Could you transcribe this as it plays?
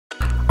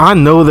I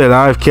know that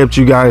I've kept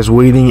you guys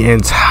waiting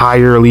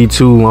entirely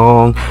too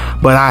long,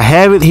 but I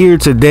have it here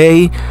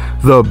today,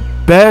 the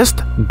best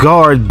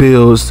guard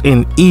builds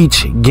in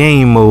each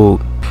game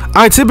mode.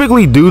 I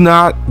typically do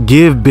not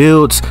give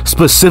builds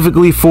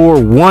specifically for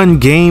one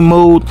game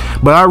mode,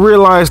 but I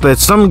realize that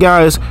some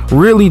guys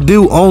really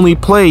do only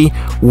play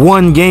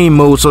one game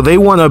mode, so they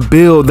want a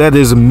build that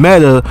is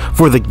meta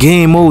for the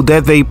game mode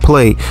that they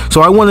play.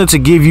 So I wanted to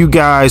give you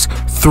guys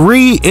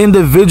 3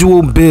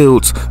 individual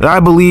builds that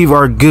I believe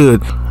are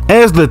good.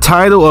 As the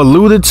title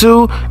alluded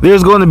to,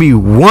 there's going to be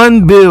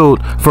one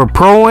build for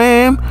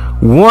Pro-Am,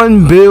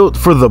 one build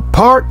for the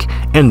park,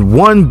 and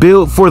one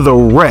build for the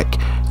rec.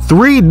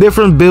 3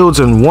 different builds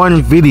in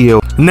one video.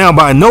 Now,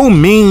 by no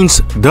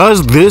means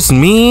does this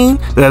mean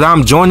that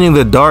I'm joining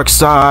the dark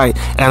side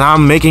and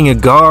I'm making a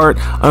guard,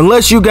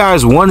 unless you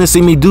guys want to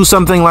see me do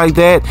something like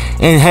that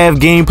and have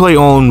gameplay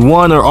on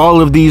one or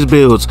all of these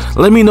builds.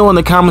 Let me know in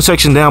the comment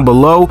section down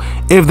below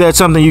if that's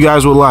something you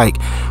guys would like.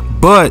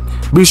 But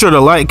be sure to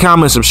like,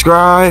 comment,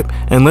 subscribe,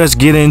 and let's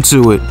get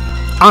into it.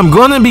 I'm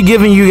going to be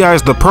giving you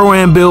guys the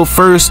Pro-Am build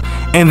first,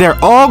 and they're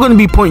all going to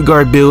be point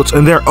guard builds,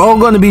 and they're all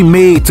going to be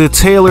made to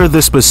tailor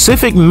the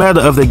specific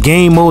meta of the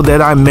game mode that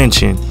I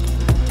mentioned.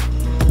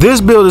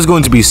 This build is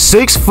going to be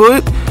 6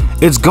 foot,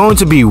 it's going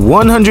to be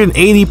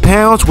 180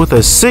 pounds with a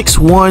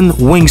 6'1"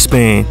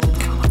 wingspan.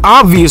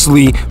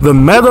 Obviously, the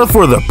meta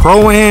for the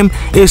Pro-Am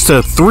is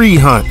to 3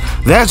 hunt.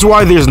 That's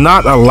why there's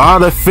not a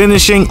lot of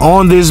finishing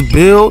on this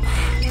build.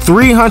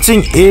 3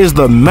 hunting is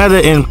the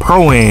meta in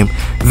Pro-Am.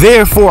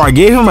 Therefore, I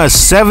gave him a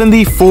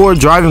 74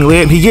 driving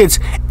layup. He gets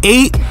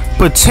 8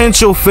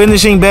 potential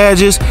finishing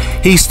badges.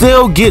 He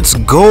still gets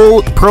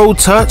gold pro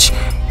touch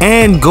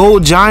and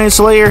gold giant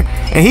slayer,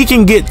 and he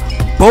can get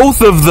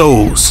both of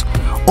those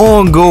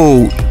on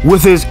gold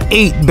with his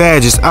 8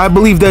 badges. I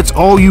believe that's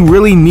all you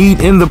really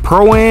need in the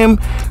Pro-Am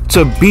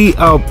to be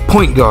a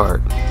point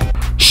guard.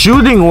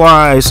 Shooting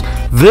wise,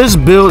 this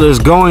build is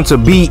going to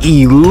be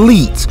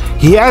elite.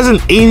 He has an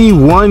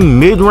 81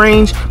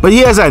 mid-range, but he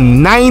has a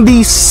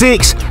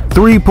 96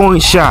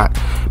 3-point shot.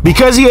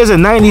 Because he has a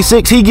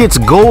 96, he gets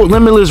gold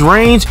limitless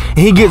range, and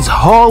he gets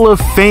Hall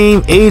of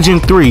Fame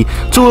Agent 3,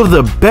 2 of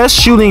the best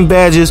shooting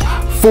badges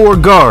for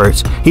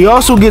guards. He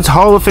also gets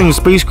Hall of Fame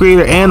Space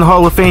Creator and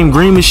Hall of Fame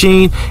Green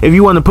Machine if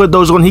you want to put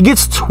those on. He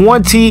gets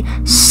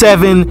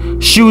 27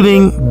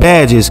 shooting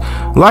badges.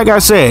 Like I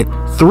said,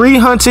 3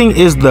 hunting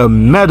is the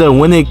meta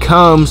when it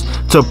comes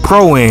to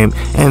Pro-Am,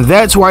 and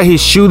that's why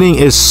his shooting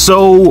is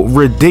so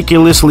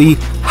ridiculously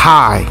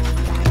high.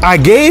 I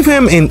gave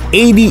him an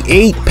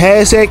 88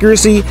 pass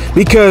accuracy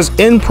because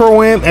in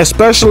Pro-Am,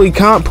 especially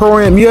Comp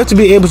Pro-Am, you have to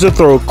be able to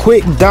throw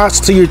quick dots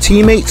to your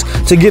teammates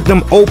to get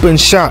them open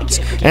shots.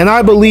 And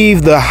I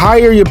believe the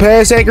higher your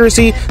pass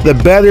accuracy, the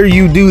better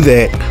you do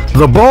that.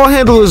 The ball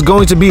handle is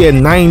going to be at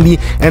 90,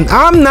 and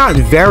I'm not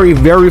very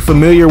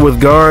familiar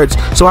with guards,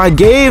 so I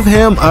gave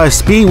him a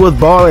speed with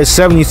ball at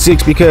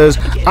 76 because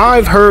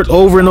I've heard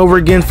over and over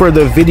again for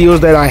the videos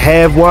that I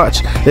have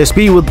watched that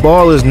speed with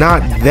ball is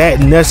not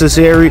that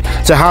necessary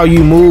to how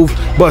you move,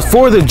 but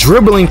for the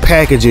dribbling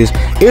packages,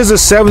 is a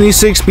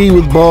 76 speed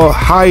with ball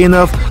high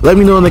enough? Let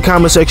me know in the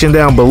comment section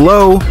down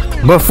below.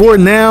 But for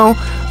now,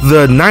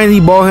 the 90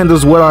 ball handle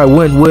is what I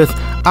went with.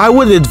 I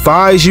would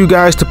advise you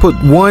guys to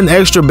put 1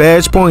 extra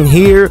badge point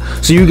here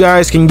so you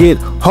guys can get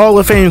Hall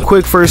of Fame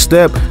quick first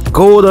step,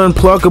 gold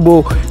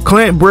unpluckable,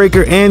 clamp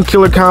breaker, and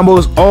killer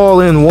combos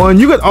all in one.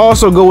 You could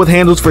also go with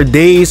handles for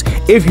days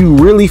if you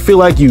really feel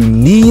like you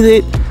need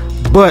it.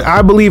 But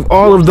I believe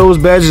all of those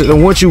badges,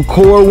 and once you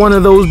core one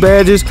of those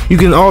badges, you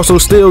can also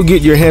still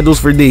get your handles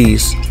for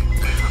these.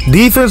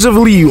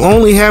 Defensively, you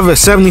only have a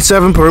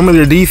 77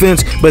 perimeter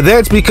defense, but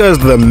that's because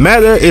the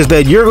meta is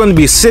that you're going to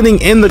be sitting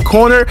in the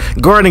corner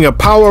guarding a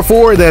power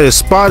forward that is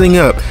spotting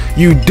up.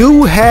 You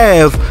do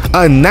have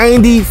a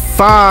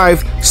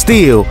 95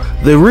 steal.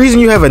 The reason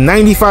you have a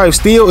 95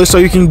 steal is so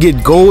you can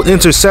get gold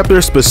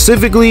interceptor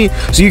specifically,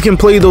 so you can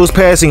play those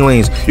passing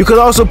lanes. You could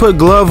also put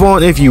glove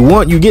on if you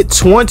want. You get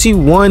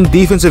 21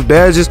 defensive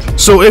badges,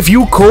 so if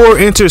you core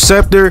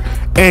interceptor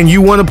and you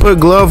want to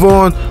put glove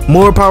on,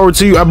 more power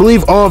to you. I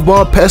believe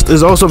off-ball pest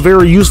is also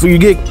very useful. You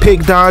get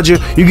pick dodger,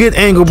 you get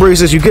ankle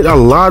braces, you get a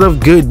lot of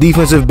good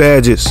defensive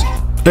badges.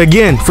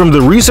 Again, from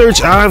the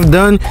research I've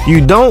done,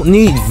 you don't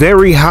need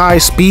very high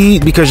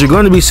speed because you're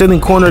going to be sitting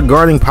corner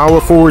guarding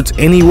power forwards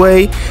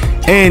anyway,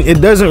 and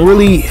it doesn't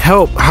really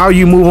help how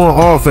you move on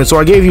offense. So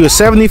I gave you a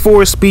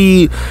 74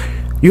 speed,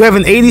 you have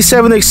an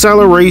 87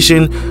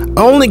 acceleration.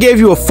 I only gave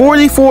you a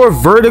 44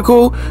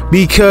 vertical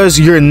because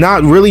you're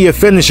not really a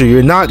finisher.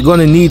 You're not going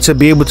to need to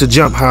be able to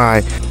jump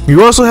high.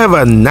 You also have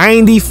a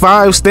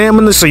 95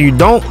 stamina, so you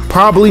don't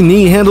probably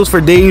need handles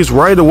for days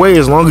right away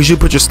as long as you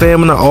put your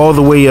stamina all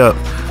the way up.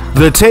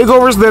 The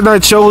takeovers that I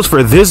chose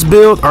for this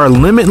build are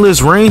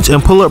limitless range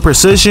and pull-up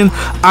precision.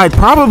 I'd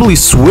probably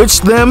switch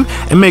them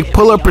and make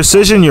pull-up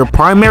precision your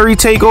primary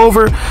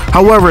takeover.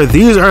 However,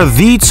 these are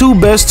the 2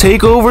 best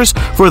takeovers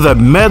for the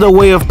meta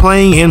way of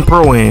playing in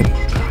Pro-Am.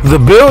 The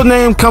build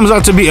name comes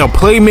out to be a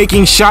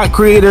playmaking shot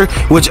creator,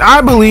 which I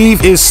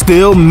believe is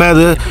still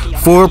meta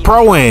for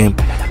Pro-Am.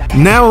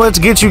 Now let's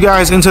get you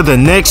guys into the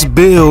next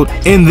build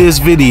in this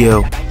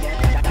video.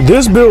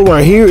 This build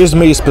right here is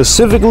made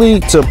specifically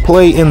to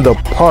play in the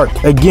park.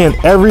 Again,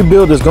 every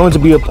build is going to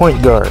be a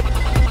point guard.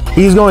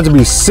 He's going to be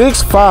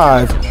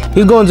 6'5".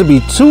 He's going to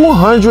be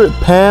 200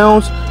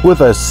 pounds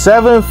with a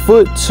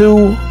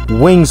 7'2"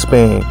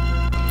 wingspan.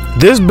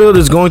 This build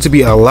is going to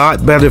be a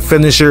lot better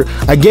finisher.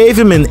 I gave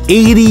him an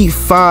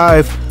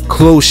 85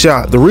 close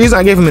shot. The reason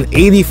I gave him an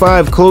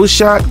 85 close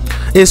shot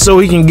is so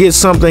he can get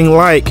something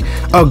like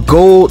a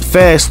gold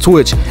fast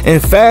twitch.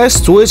 And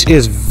fast twitch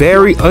is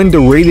very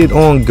underrated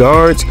on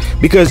guards,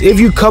 because if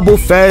you couple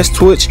fast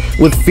twitch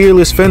with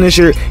fearless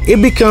finisher,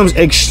 it becomes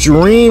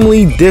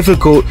extremely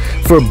difficult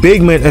for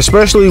big men,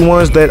 especially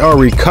ones that are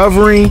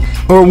recovering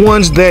or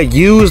ones that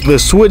use the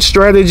switch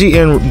strategy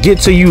and get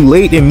to you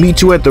late and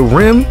meet you at the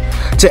rim,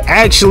 to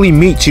actually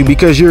meet you,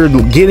 because you're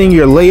getting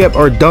your layup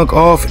or dunk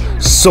off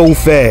so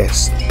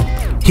fast.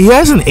 He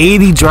has an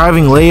 80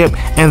 driving layup,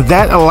 and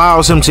that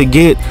allows him to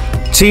get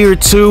tier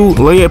 2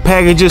 layup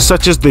packages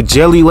such as the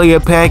jelly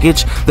layup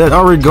package that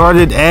are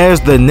regarded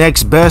as the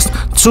next best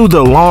to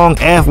the long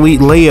athlete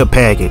layup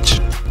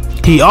package.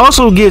 He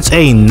also gets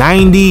a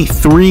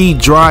 93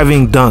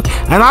 driving dunk,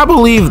 and I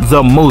believe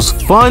the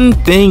most fun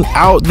thing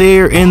out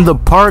there in the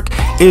park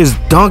is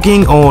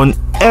dunking on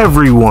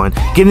everyone,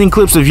 getting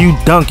clips of you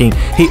dunking.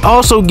 He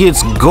also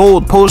gets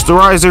gold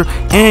posterizer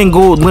and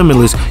gold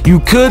limitless.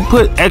 You could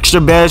put extra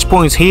badge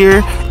points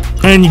here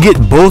and you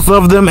get both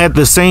of them at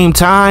the same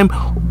time,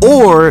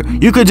 or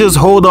you could just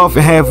hold off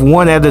and have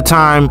one at a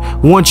time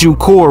once you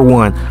core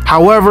one.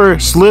 However,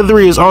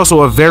 Slithery is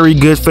also a very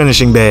good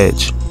finishing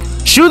badge.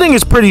 Shooting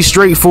is pretty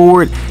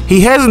straightforward.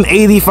 He has an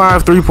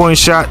 85 3-point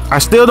shot. I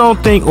still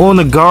don't think on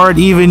the guard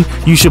even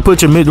you should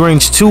put your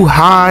mid-range too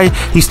high.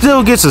 He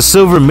still gets a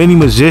silver mini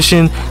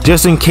magician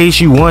just in case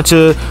you want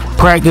to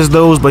practice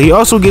those, but he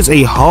also gets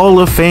a Hall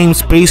of Fame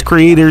Space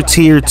Creator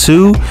tier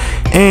 2,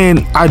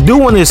 and I do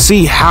want to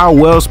see how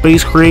well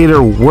Space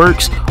Creator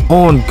works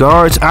on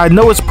guards. I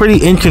know it's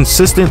pretty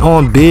inconsistent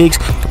on bigs,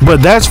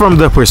 but that's from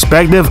the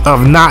perspective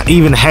of not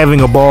even having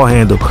a ball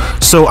handle.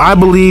 So I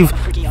believe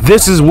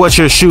this is what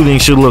your shooting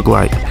should look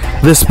like.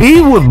 The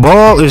speed with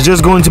ball is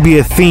just going to be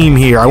a theme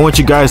here. I want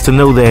you guys to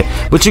know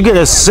that. But you get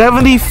a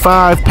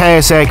 75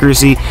 pass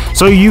accuracy,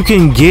 so you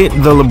can get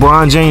the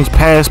LeBron James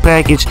pass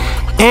package,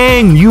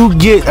 and you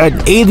get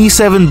an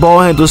 87 ball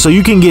handle, so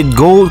you can get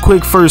gold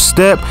quick first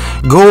step,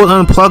 gold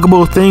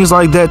unpluckable, things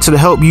like that to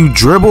help you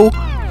dribble.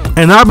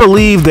 And I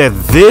believe that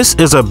this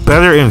is a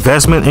better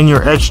investment in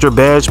your extra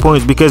badge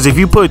points, because if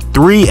you put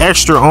 3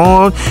 extra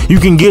on, you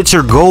can get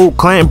your gold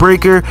clamp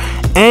breaker,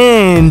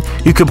 and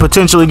you could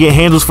potentially get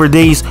handles for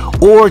days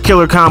or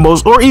killer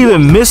combos or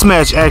even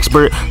mismatch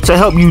expert to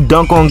help you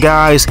dunk on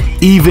guys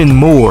even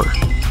more.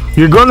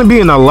 You're going to be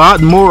in a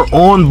lot more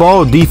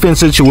on-ball defense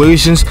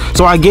situations,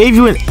 so I gave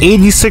you an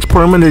 86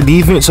 perimeter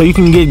defense so you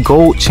can get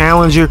gold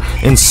challenger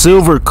and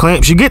silver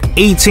clamps. You get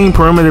 18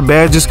 perimeter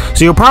badges,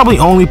 so you'll probably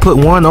only put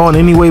 1 on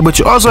anyway, but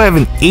you also have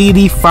an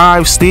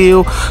 85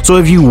 steal, so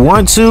if you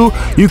want to,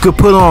 you could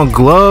put on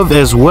glove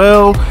as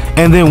well,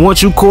 and then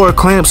once you core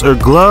clamps or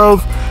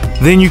glove,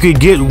 then you could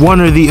get one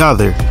or the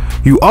other.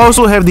 You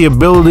also have the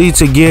ability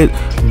to get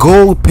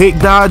gold pick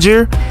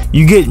dodger,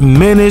 you get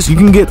menace, you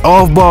can get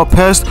off-ball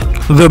pest.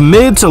 The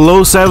mid to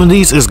low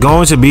 70s is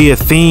going to be a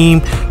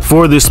theme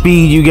for the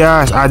speed, you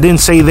guys. I didn't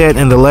say that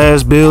in the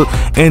last build.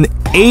 And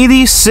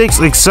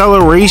 86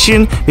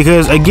 acceleration,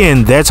 because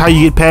again, that's how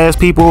you get past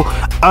people.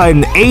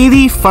 An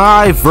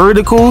 85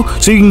 vertical,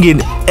 so you can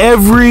get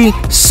every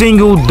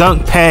single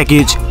dunk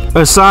package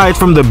aside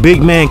from the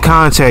big man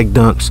contact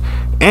dunks.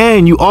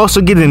 And you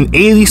also get an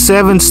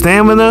 87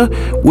 stamina,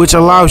 which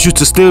allows you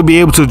to still be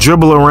able to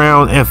dribble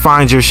around and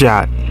find your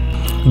shot.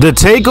 The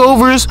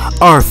takeovers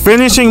are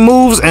finishing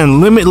moves and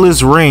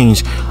limitless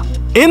range.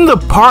 In the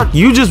park,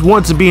 you just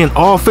want to be an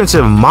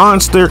offensive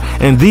monster,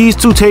 and these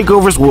 2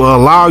 takeovers will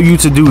allow you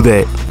to do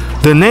that.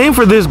 The name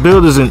for this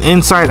build is an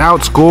inside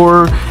out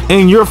scorer,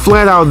 and you're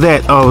flat out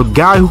that, a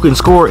guy who can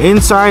score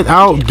inside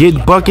out,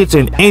 get buckets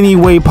in any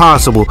way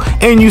possible,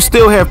 and you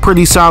still have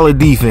pretty solid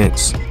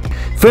defense.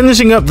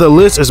 Finishing up the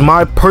list is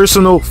my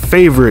personal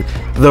favorite,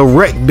 the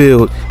Wreck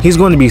build. He's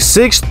going to be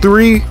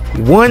 6'3",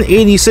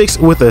 186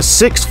 with a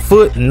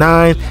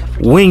 6'9"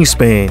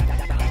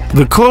 wingspan.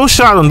 The close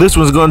shot on this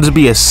one is going to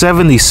be a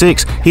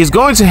 76. He's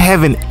going to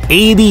have an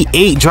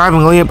 88 driving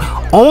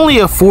layup, only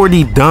a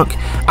 40 dunk.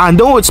 I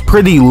know it's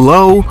pretty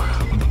low,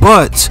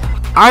 but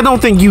I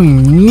don't think you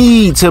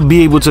need to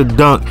be able to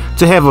dunk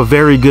to have a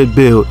very good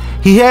build.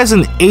 He has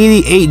an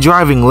 88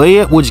 driving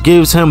layup, which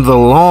gives him the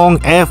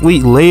long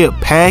athlete layup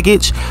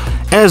package,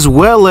 as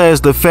well as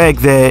the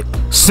fact that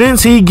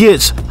since he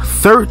gets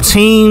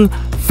 13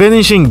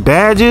 finishing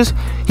badges,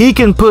 he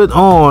can put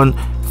on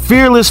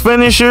fearless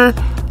finisher,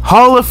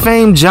 Hall of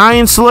Fame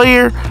giant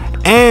slayer,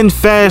 and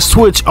fast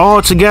twitch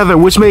all together,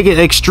 which make it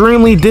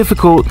extremely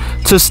difficult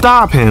to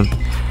stop him.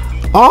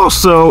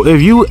 Also,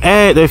 if you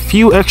add a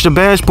few extra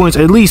badge points,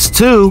 at least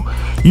 2,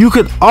 you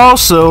could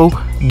also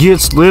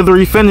get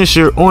Slithery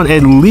Finisher on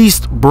at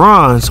least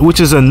bronze, which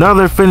is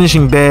another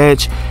finishing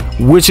badge,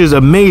 which is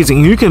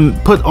amazing. You can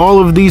put all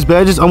of these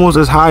badges almost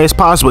as high as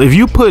possible. If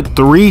you put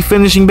 3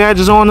 finishing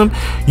badges on them,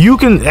 you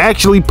can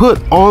actually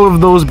put all of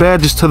those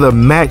badges to the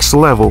max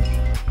level.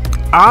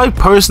 I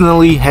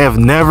personally have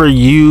never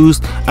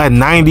used a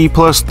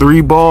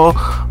 90+3 ball,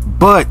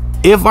 but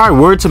if I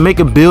were to make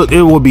a build,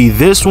 it would be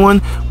this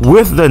one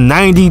with the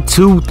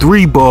 92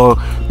 3 ball,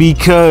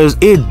 because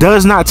it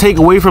does not take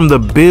away from the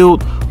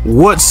build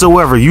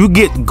whatsoever. You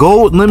get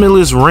gold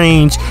limitless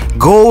range,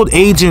 gold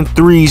agent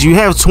 3s, you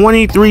have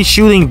 23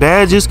 shooting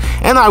badges,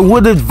 and I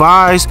would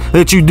advise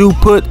that you do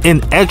put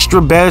an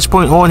extra badge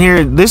point on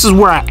here. This is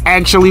where I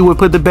actually would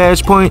put the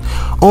badge point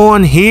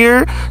on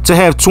here to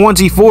have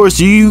 24,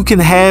 so you can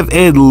have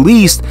at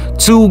least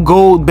 2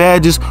 gold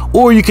badges,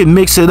 or you can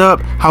mix it up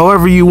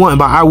however you want,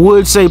 but I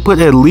would say put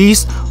at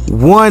least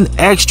 1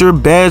 extra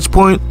badge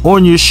point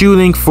on your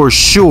shooting for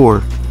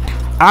sure.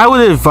 I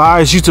would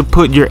advise you to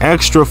put your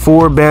extra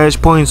 4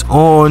 badge points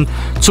on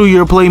to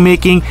your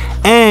playmaking,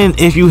 and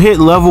if you hit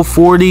level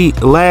 40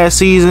 last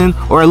season,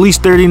 or at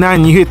least 39,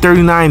 and you hit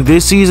 39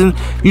 this season,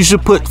 you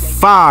should put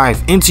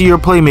 5 into your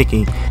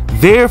playmaking.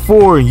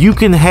 Therefore, you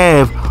can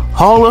have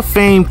Hall of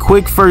Fame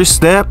quick first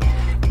step,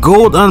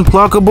 gold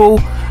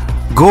unpluckable,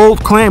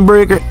 gold clamp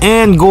breaker,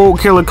 and gold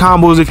killer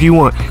combos if you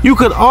want. You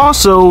could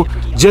also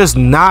just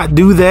not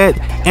do that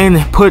and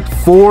put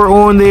 4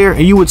 on there,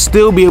 and you would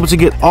still be able to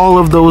get all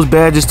of those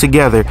badges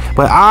together.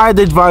 But I'd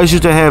advise you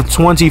to have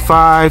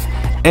 25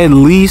 at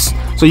least,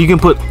 so you can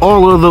put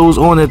all of those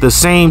on at the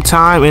same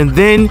time, and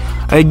then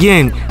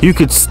again you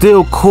could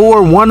still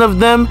core one of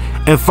them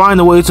and find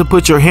a way to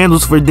put your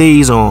handles for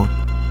days on.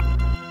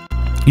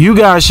 You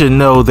guys should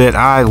know that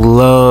I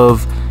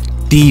love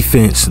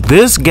defense.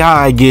 This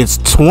guy gets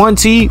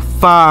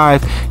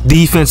 25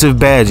 defensive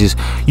badges.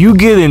 You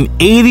get an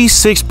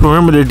 86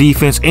 perimeter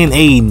defense and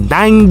a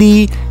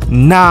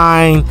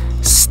 99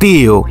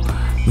 steal.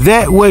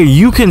 That way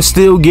you can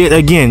still get,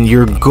 again,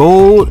 your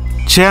gold,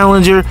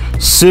 challenger,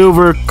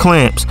 silver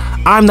clamps.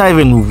 I'm not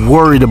even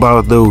worried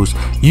about those.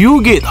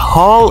 You get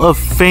Hall of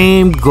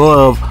Fame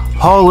glove,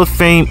 Hall of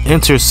Fame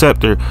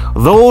interceptor.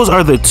 Those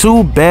are the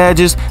 2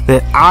 badges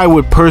that I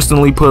would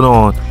personally put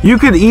on. You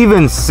could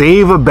even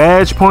save a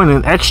badge point,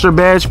 an extra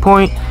badge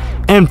point,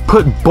 and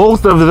put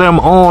both of them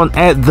on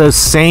at the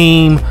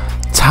same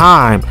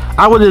time.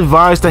 I would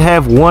advise to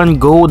have 1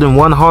 gold and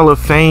 1 Hall of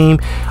Fame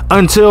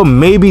until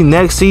maybe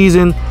next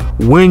season,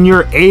 when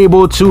you're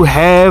able to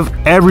have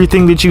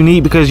everything that you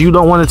need, because you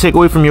don't want to take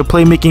away from your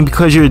playmaking,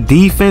 because your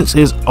defense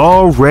is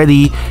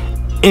already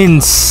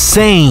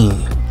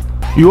insane.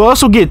 You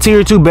also get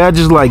tier 2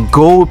 badges like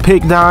gold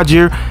pick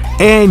dodger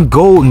and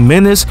gold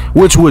menace,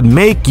 which would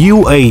make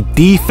you a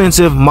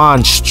defensive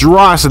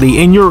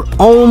monstrosity, and you're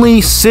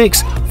only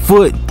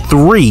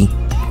 6'3".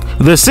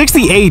 The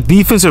 68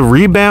 defensive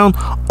rebound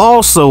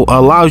also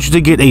allows you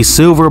to get a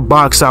silver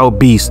box out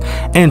beast,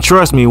 and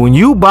trust me, when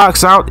you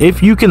box out,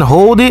 if you can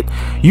hold it,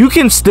 you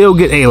can still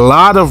get a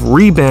lot of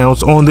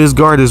rebounds on this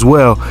guard as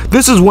well.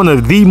 This is one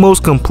of the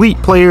most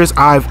complete players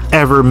I've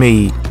ever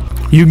made.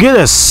 You get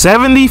a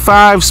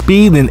 75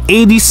 speed and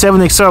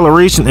 87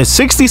 acceleration and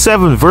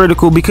 67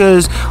 vertical,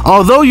 because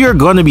although you're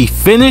going to be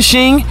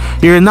finishing,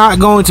 you're not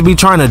going to be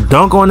trying to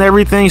dunk on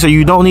everything, so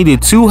you don't need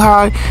it too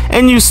high,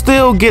 and you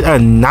still get a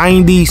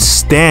 90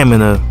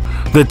 stamina.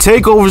 The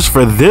takeovers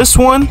for this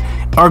one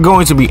are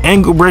going to be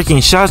ankle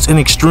breaking shots and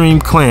extreme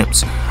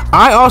clamps.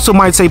 I also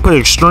might say put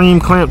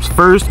extreme clamps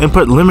first and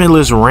put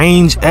limitless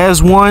range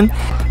as one,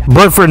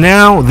 but for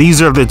now,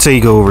 these are the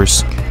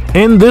takeovers.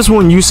 In this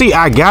one, you see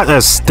I got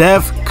a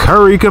Steph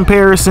Curry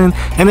comparison,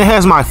 and it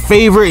has my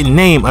favorite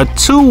name, a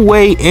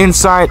 2-way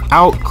inside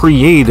out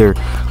creator.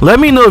 Let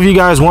me know if you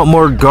guys want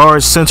more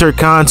guard center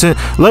content.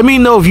 Let me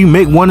know if you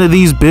make one of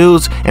these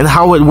builds and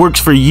how it works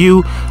for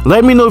you.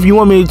 Let me know if you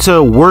want me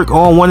to work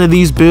on one of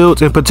these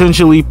builds and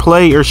potentially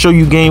play or show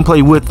you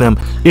gameplay with them.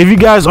 If you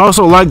guys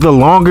also like the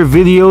longer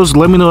videos,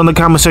 let me know in the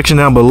comment section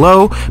down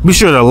below. Be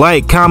sure to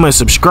like, comment,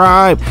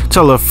 subscribe,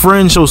 tell a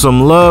friend, show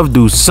some love,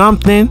 do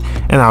something,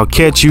 and I'll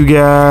catch you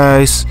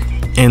guys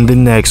in the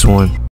next one.